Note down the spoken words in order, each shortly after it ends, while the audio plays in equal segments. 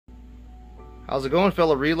How's it going,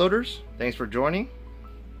 fellow reloaders? Thanks for joining.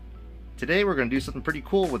 Today we're going to do something pretty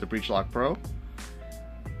cool with the Breech Lock Pro.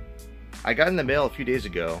 I got in the mail a few days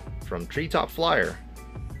ago from TreeTopFlyer.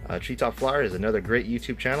 TreeTopFlyer is another great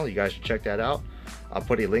YouTube channel. You guys should check that out. I'll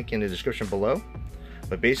put a link in the description below.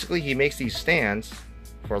 But basically he makes these stands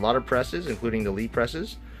for a lot of presses, including the Lee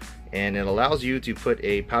presses, and it allows you to put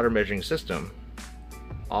a powder measuring system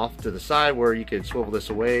off to the side where you could swivel this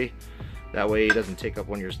away. That way it doesn't take up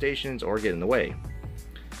one of your stations or get in the way.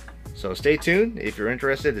 So stay tuned if you're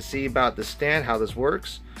interested to see about the stand, how this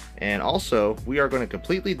works. And also, we are going to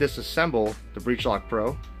completely disassemble the Breech Lock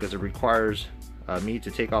Pro because it requires me to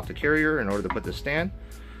take off the carrier in order to put the stand.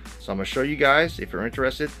 So I'm going to show you guys, if you're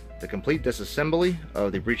interested, the complete disassembly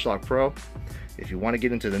of the Breech Lock Pro. If you want to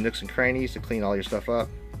get into the nooks and crannies to clean all your stuff up,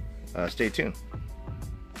 stay tuned.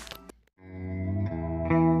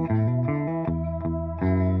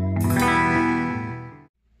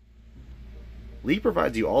 Lee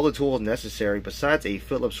provides you all the tools necessary besides a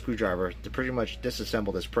Phillips screwdriver to pretty much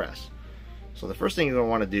disassemble this press. So the first thing you're going to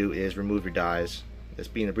want to do is remove your dies. This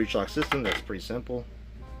being a breech lock system, that's pretty simple.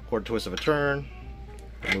 Quarter twist of a turn,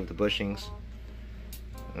 remove the bushings,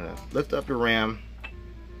 lift up your ram,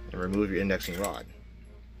 and remove your indexing rod.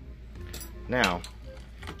 Now,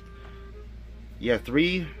 you have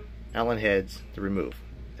 3 Allen heads to remove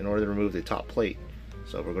in order to remove the top plate.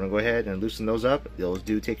 So we're going to go ahead and loosen those up. Those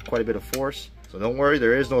do take quite a bit of force. So don't worry,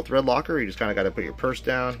 there is no thread locker. You just kind of got to put your purse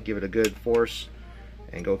down, give it a good force,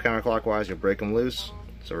 and go counterclockwise. You'll break them loose.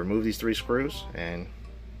 So remove these 3 screws, and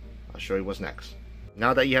I'll show you what's next.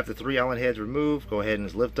 Now that you have the 3 Allen heads removed, go ahead and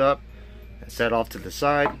just lift up and set off to the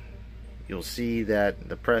side. You'll see that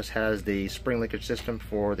the press has the spring linkage system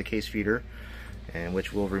for the case feeder, and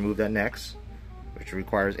which we'll remove that next, which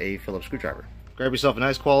requires a Phillips screwdriver. Grab yourself a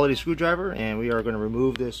nice quality screwdriver, and we are going to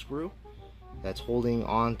remove this screw that's holding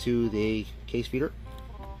onto the case feeder.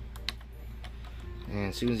 And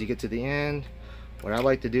as soon as you get to the end, what I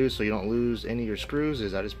like to do so you don't lose any of your screws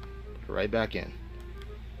is I just put it right back in,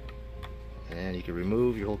 and you can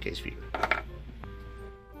remove your whole case feeder.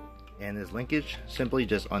 And this linkage simply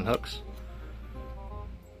just unhooks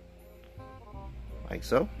like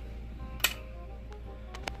so.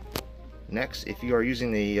 Next, if you are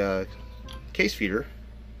using the case feeder,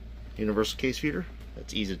 universal case feeder,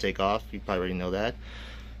 that's easy to take off. You probably already know that.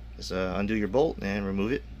 Just undo your bolt and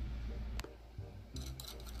remove it.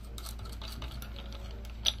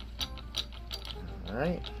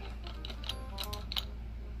 Alright.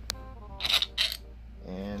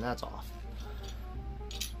 And that's off.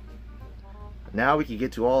 Now we can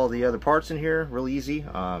get to all the other parts in here real easy.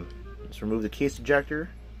 Just remove the case ejector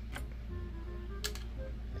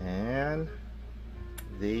and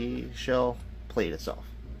the shell plate itself.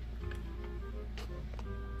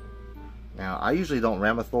 Now I usually don't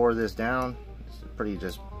Ramathor this down. It's pretty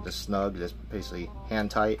just snug, just basically hand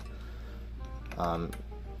tight.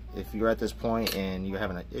 If you're at this point and you're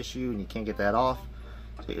having an issue and you can't get that off,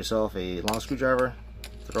 get yourself a long screwdriver,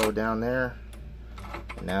 throw it down there,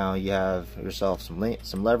 and now you have yourself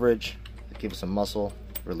some leverage to give it some muscle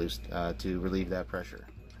to relieve that pressure.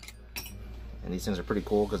 And these things are pretty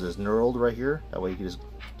cool because it's knurled right here. That way you can just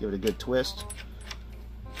give it a good twist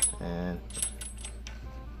and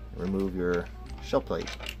remove your shell plate.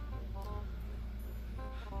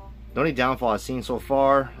 The only downfall I've seen so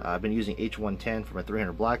far, I've been using H110 for my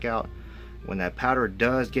 300 blackout. When that powder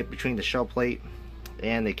does get between the shell plate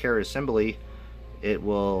and the carrier assembly, it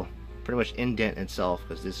will pretty much indent itself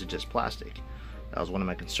because this is just plastic. That was one of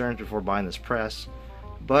my concerns before buying this press.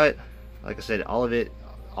 But like I said, all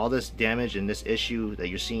this damage and this issue that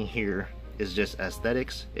you're seeing here is just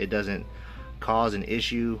aesthetics. It doesn't cause an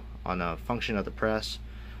issue on a function of the press.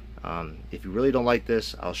 If you really don't like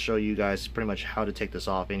this, I'll show you guys pretty much how to take this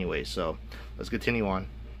off anyway. So let's continue on.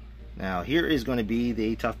 Now here is going to be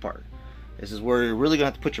the tough part. This is where you're really going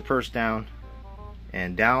to have to put your purse down,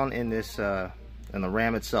 and down in this in the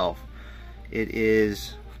ram itself, it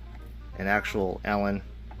is an actual Allen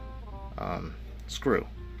screw.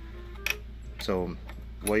 So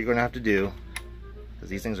what you're going to have to do, because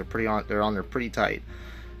these things are they're on there pretty tight.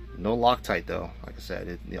 No Loctite though. Like I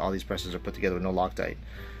said, all these presses are put together with no Loctite.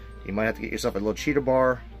 You might have to get yourself a little cheater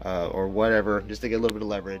bar or whatever, just to get a little bit of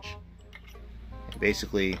leverage. And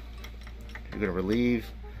basically, you're going to relieve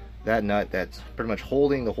that nut that's pretty much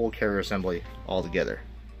holding the whole carrier assembly all together.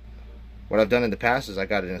 What I've done in the past is I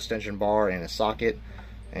got an extension bar and a socket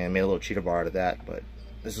and made a little cheater bar out of that, but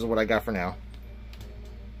this is what I got for now.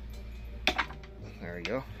 There we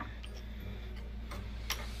go.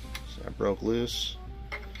 So I broke loose.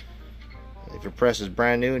 If your press is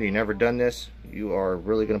brand new and you've never done this, you are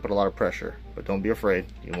really going to put a lot of pressure, but don't be afraid,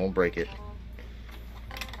 you won't break it.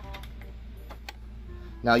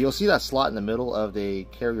 Now you'll see that slot in the middle of the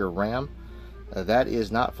carrier ram. That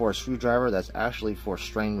is not for a screwdriver, that's actually for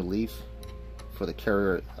strain relief for the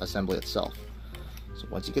carrier assembly itself. So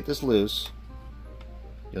once you get this loose,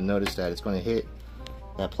 you'll notice that it's going to hit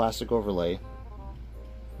that plastic overlay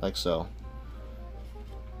like so.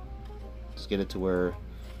 Just get it to where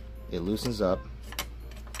it loosens up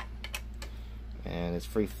and it's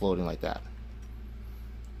free floating like that.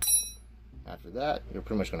 After that, you're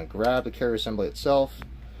pretty much going to grab the carrier assembly itself,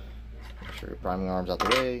 make sure your priming arm's out the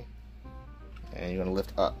way, and you're going to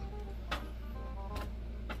lift up.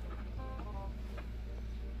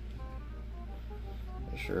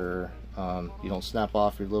 Make sure you don't snap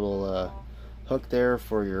off your little hook there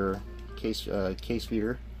for your case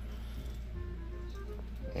feeder.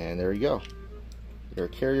 And there you go. Your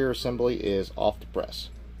carrier assembly is off the press.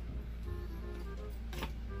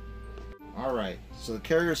 Alright, so the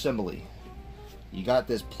carrier assembly. You got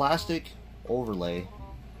this plastic overlay,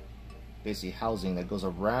 basically housing that goes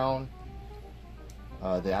around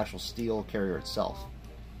the actual steel carrier itself.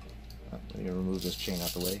 Let me remove this chain out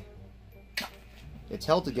the way. It's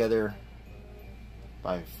held together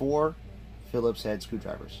by 4 Phillips head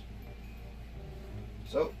screwdrivers.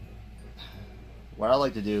 So, what I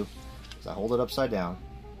like to do is I hold it upside down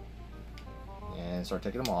and start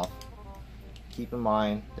taking them off. Keep in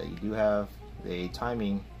mind that you do have a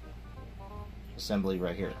timing assembly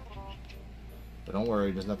right here, but don't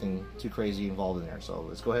worry, there's nothing too crazy involved in there. So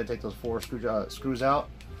let's go ahead and take those 4 screws out,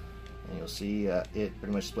 and you'll see it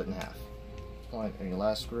pretty much split in half. Point in your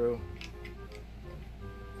last screw,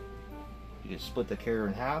 you can split the carrier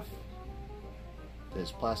in half.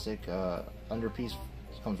 This plastic under piece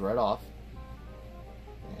comes right off,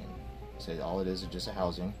 and say all it is just a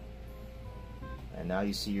housing. And now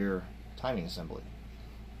you see your timing assembly.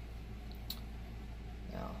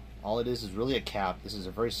 Now all it is really a cap. This is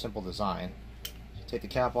a very simple design. You take the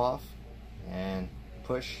cap off and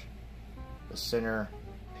push the center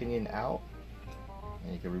pinion out,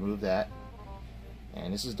 and you can remove that.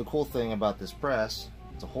 And this is the cool thing about this press,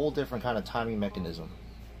 it's a whole different kind of timing mechanism.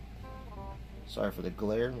 Sorry for the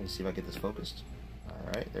glare, let me see if I get this focused.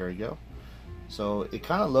 Alright, there we go. So it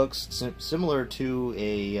kind of looks similar to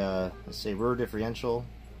a let's say rear differential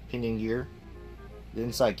pinion gear. The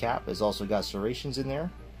inside cap has also got serrations in there,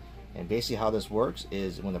 and basically how this works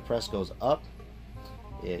is when the press goes up,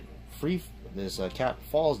 this cap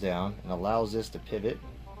falls down and allows this to pivot.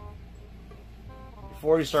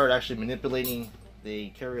 Before you start actually manipulating the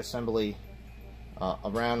carrier assembly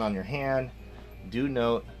around on your hand, do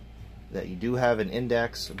note that you do have an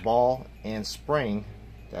index ball and spring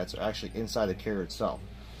that's actually inside the carrier itself.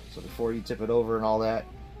 So before you tip it over and all that,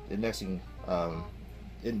 the indexing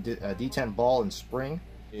detent ball and spring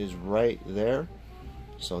is right there,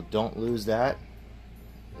 so don't lose that.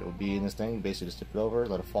 It will be in this thing. Basically just tip it over,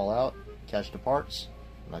 let it fall out, catch the parts.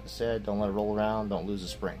 Like I said, don't let it roll around, don't lose the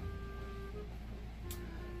spring.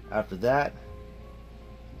 After that,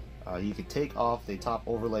 you can take off the top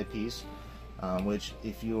overlay piece, which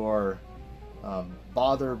if you are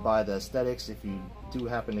bothered by the aesthetics, if you do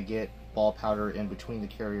happen to get ball powder in between the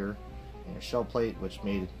carrier and your shell plate, which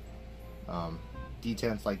made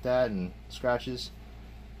detents like that and scratches,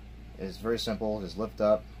 it's very simple. Just lift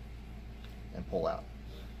up and pull out,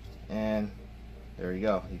 and there you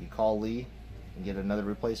go. You can call Lee and get another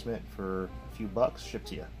replacement for a few bucks shipped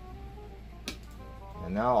to you.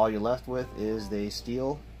 And now all you're left with is the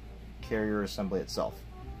steel carrier assembly itself,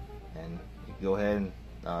 and you can go ahead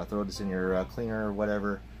and throw this in your cleaner or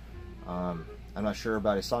whatever. I'm not sure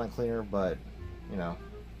about a sonic cleaner, but you know,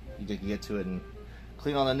 you can get to it and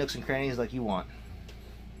clean all the nooks and crannies like you want.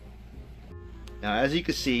 Now as you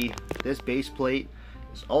can see, this base plate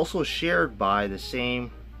is also shared by the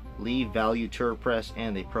same Lee Value Turret Press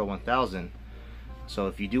and the Pro 1000. So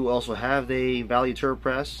if you do also have the Value Turret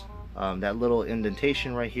Press, that little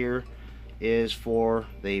indentation right here is for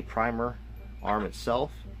the primer arm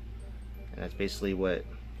itself, and that's basically what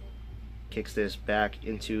kicks this back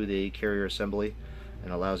into the carrier assembly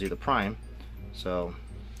and allows you to prime. So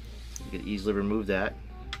you can easily remove that.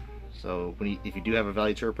 So if you do have a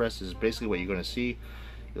Value Turret Press, this is basically what you're going to see.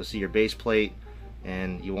 You'll see your base plate,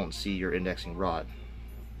 and you won't see your indexing rod,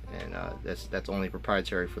 and that's only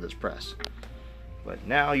proprietary for this press. But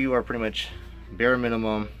now you are pretty much bare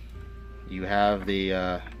minimum. You have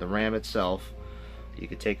the ram itself. You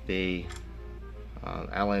could take the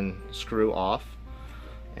Allen screw off,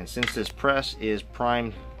 and since this press is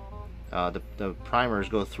primed, the primers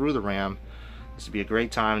go through the ram. This would be a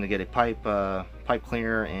great time to get a pipe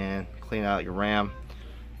cleaner and clean out your ram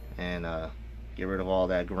and get rid of all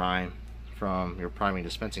that grime from your priming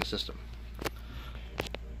dispensing system.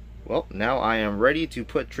 Well, now I am ready to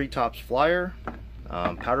put TreeTopFlier's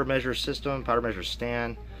powder measure system, powder measure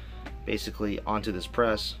stand, basically onto this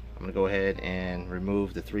press. I'm going to go ahead and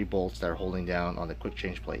remove the 3 bolts that are holding down on the quick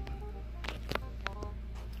change plate.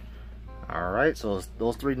 Alright, so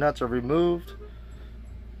those 3 nuts are removed.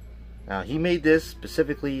 Now he made this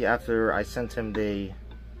specifically after I sent him the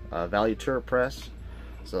value turret press.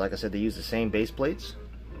 So like I said, they use the same base plates.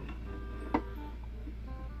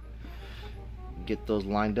 Get those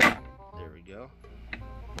lined up. There we go.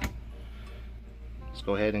 Let's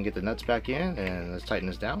go ahead and get the nuts back in and let's tighten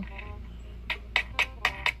this down.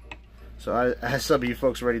 So as some of you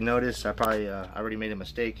folks already noticed, I already made a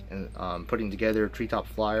mistake in putting together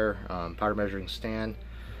TreeTopFlier's powder measuring stand.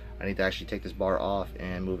 I need to actually take this bar off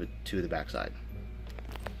and move it to the back side.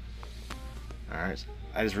 Alright,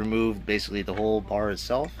 I just removed basically the whole bar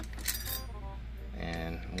itself,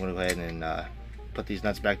 and I'm going to go ahead and put these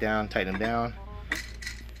nuts back down, tighten them down.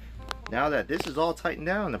 Now that this is all tightened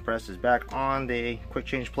down, the press is back on the quick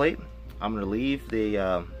change plate, I'm going to leave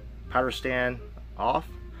the powder stand off,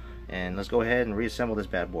 and let's go ahead and reassemble this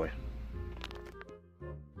bad boy.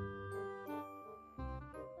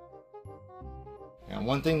 Now,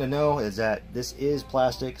 one thing to know is that this is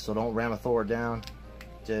plastic, so don't ram a Thor down.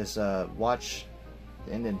 Just watch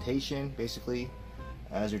the indentation basically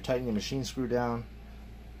as you're tightening the machine screw down.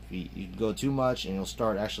 If you go too much and you'll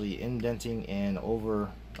start actually indenting and over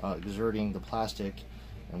exerting the plastic,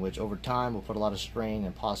 in which over time will put a lot of strain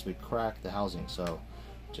and possibly crack the housing. So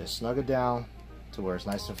just snug it down to where it's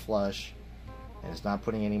nice and flush and it's not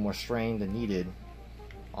putting any more strain than needed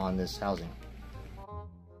on this housing.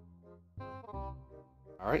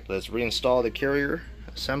 Alright, let's reinstall the carrier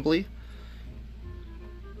assembly.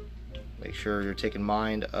 Make sure you're taking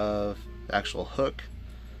mind of the actual hook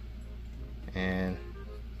and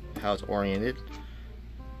how it's oriented.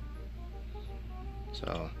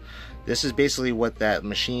 So this is basically what that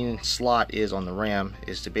machine slot is on the ram,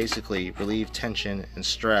 is to basically relieve tension and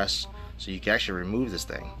stress so you can actually remove this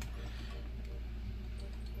thing.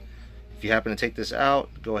 If you happen to take this out,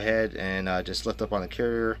 go ahead and just lift up on the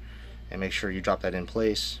carrier and make sure you drop that in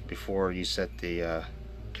place before you set the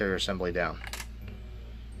carrier assembly down,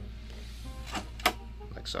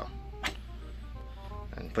 like so.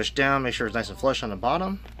 And push down, make sure it's nice and flush on the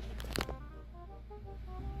bottom.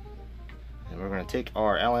 And we're going to take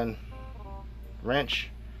our Allen wrench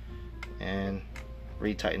and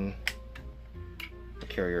retighten the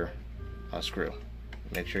carrier screw.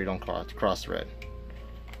 Make sure you don't cross thread.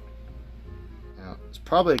 Now, it's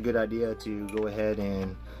probably a good idea to go ahead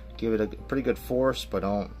and give it a pretty good force, but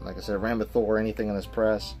don't, like I said, ram a Thor or anything on this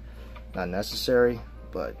press. Not necessary,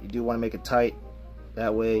 but you do want to make it tight.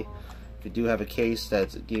 That way, if you do have a case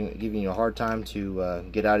that's giving you a hard time to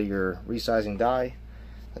get out of your resizing die,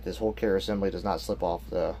 that this whole carrier assembly does not slip off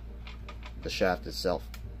the shaft itself.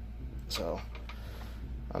 So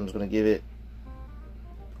I'm just going to give it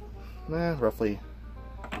roughly,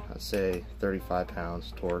 I'd say 35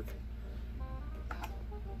 pounds torque,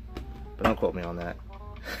 but don't quote me on that.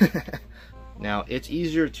 Now, it's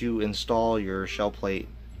easier to install your shell plate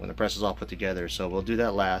when the press is all put together, so we'll do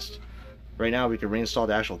that last. Right now we can reinstall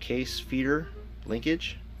the actual case feeder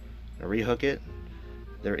linkage and rehook it.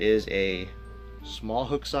 There is a small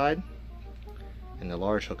hook side and the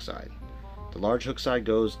large hook side. The large hook side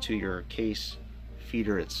goes to your case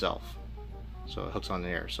feeder itself, so it hooks on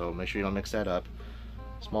there, so make sure you don't mix that up.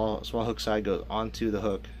 Small hook side goes onto the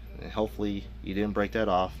hook, and hopefully you didn't break that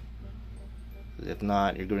off. If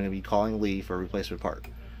not, you're going to be calling Lee for a replacement part.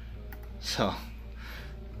 So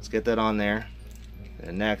let's get that on there.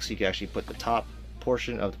 And next, you can actually put the top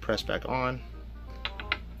portion of the press back on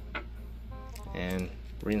and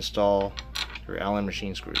reinstall your Allen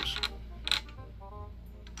machine screws.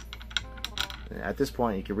 And at this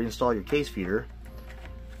point, you can reinstall your case feeder,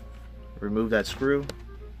 remove that screw,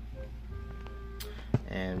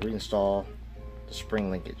 and reinstall the spring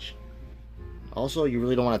linkage. Also, you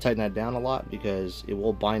really don't want to tighten that down a lot because it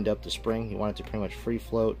will bind up the spring. You want it to pretty much free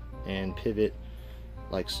float and pivot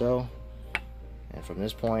like so. And from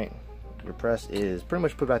this point, your press is pretty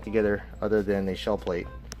much put back together, other than the shell plate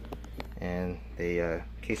and the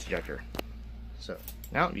case ejector. So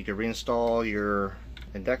now you can reinstall your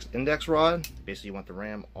index rod. Basically, you want the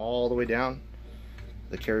ram all the way down,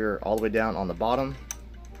 the carrier all the way down on the bottom.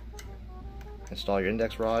 Install your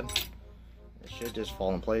index rod. It should just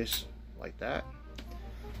fall in place like that,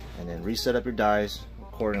 and then reset up your dies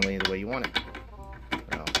accordingly the way you want it.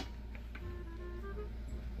 Now,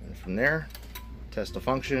 and from there, test the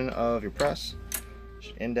function of your press,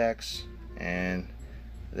 index, and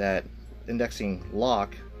that indexing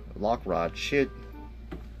lock rod should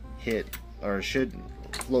hit or should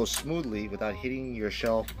flow smoothly without hitting your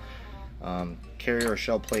shelf carrier or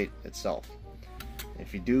shell plate itself.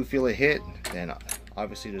 If you do feel a hit, then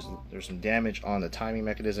obviously there's some damage on the timing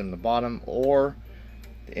mechanism in the bottom, or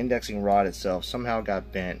the indexing rod itself somehow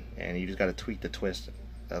got bent, and you just got to tweak the twist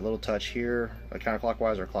a little touch here,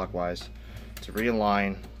 counterclockwise or clockwise, to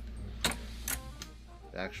realign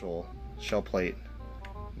the actual shell plate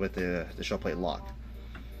with the shell plate lock.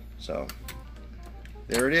 So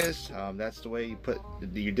there it is. That's the way you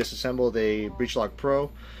disassemble the Breech Lock Pro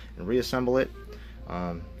and reassemble it.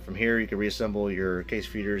 From here you can reassemble your case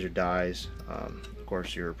feeders, your dies, of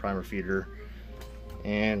course your primer feeder,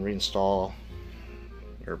 and reinstall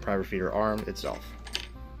your primer feeder arm itself.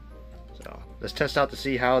 So let's test out to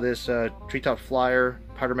see how this TreeTopFlyer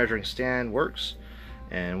powder measuring stand works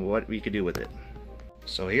and what we could do with it.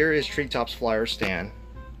 So here is TreeTopFlier's stand.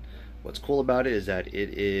 What's cool about it is that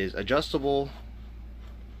it is adjustable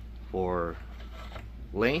for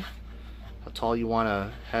length, how tall you want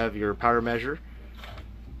to have your powder measure,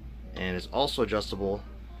 and it's also adjustable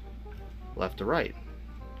left to right.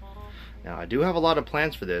 Now I do have a lot of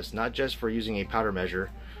plans for this, not just for using a powder measure,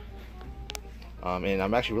 and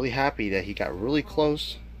I'm actually really happy that he got really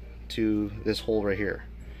close to this hole right here.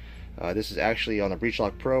 This is actually on the Breech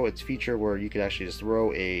Lock Pro. It's a feature where you could actually just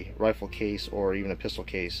throw a rifle case or even a pistol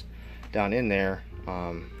case down in there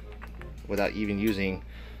without even using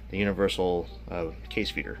the universal case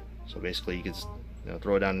feeder. So basically you could just,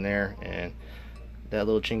 throw it down in there, and that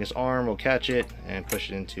little chingus arm will catch it and push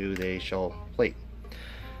it into the shell plate.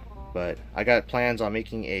 But I got plans on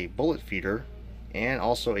making a bullet feeder and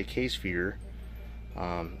also a case feeder,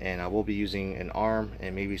 and I will be using an arm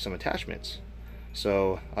and maybe some attachments.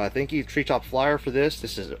 So thank you TreeTopFlyer for this.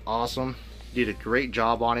 This is awesome. You did a great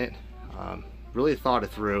job on it. Really thought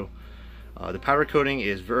it through. The powder coating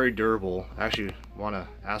is very durable. I actually want to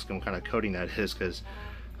ask him what kind of coating that is, because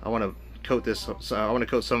I want to coat this. So I want to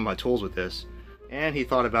coat some of my tools with this. And he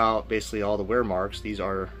thought about basically all the wear marks. These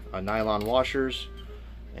are nylon washers,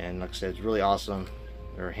 and like I said, it's really awesome.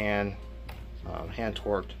 They're hand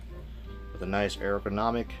torqued with a nice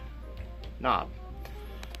ergonomic knob.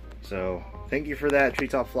 So thank you for that,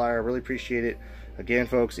 TreeTopFlyer. I really appreciate it. Again,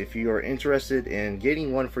 folks, if you are interested in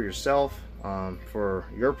getting one for yourself, for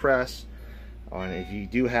your press, and if you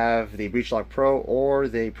do have the Breech Lock Pro or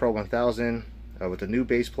the Pro 1000 with the new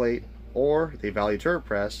base plate or the Value Turret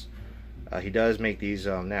press, he does make these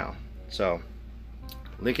now. So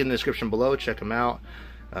link in the description below. Check him out.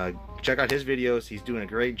 Check out his videos. He's doing a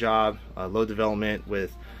great job, load development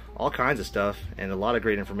with all kinds of stuff and a lot of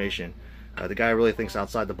great information. The guy really thinks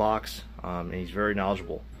outside the box, and he's very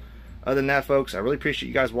knowledgeable. Other than that, folks, I really appreciate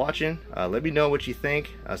you guys watching. Let me know what you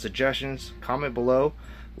think, suggestions, comment below,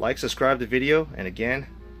 like, subscribe to the video, and again,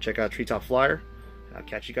 check out TreeTopFlyer. I'll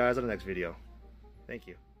catch you guys on the next video. Thank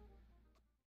you.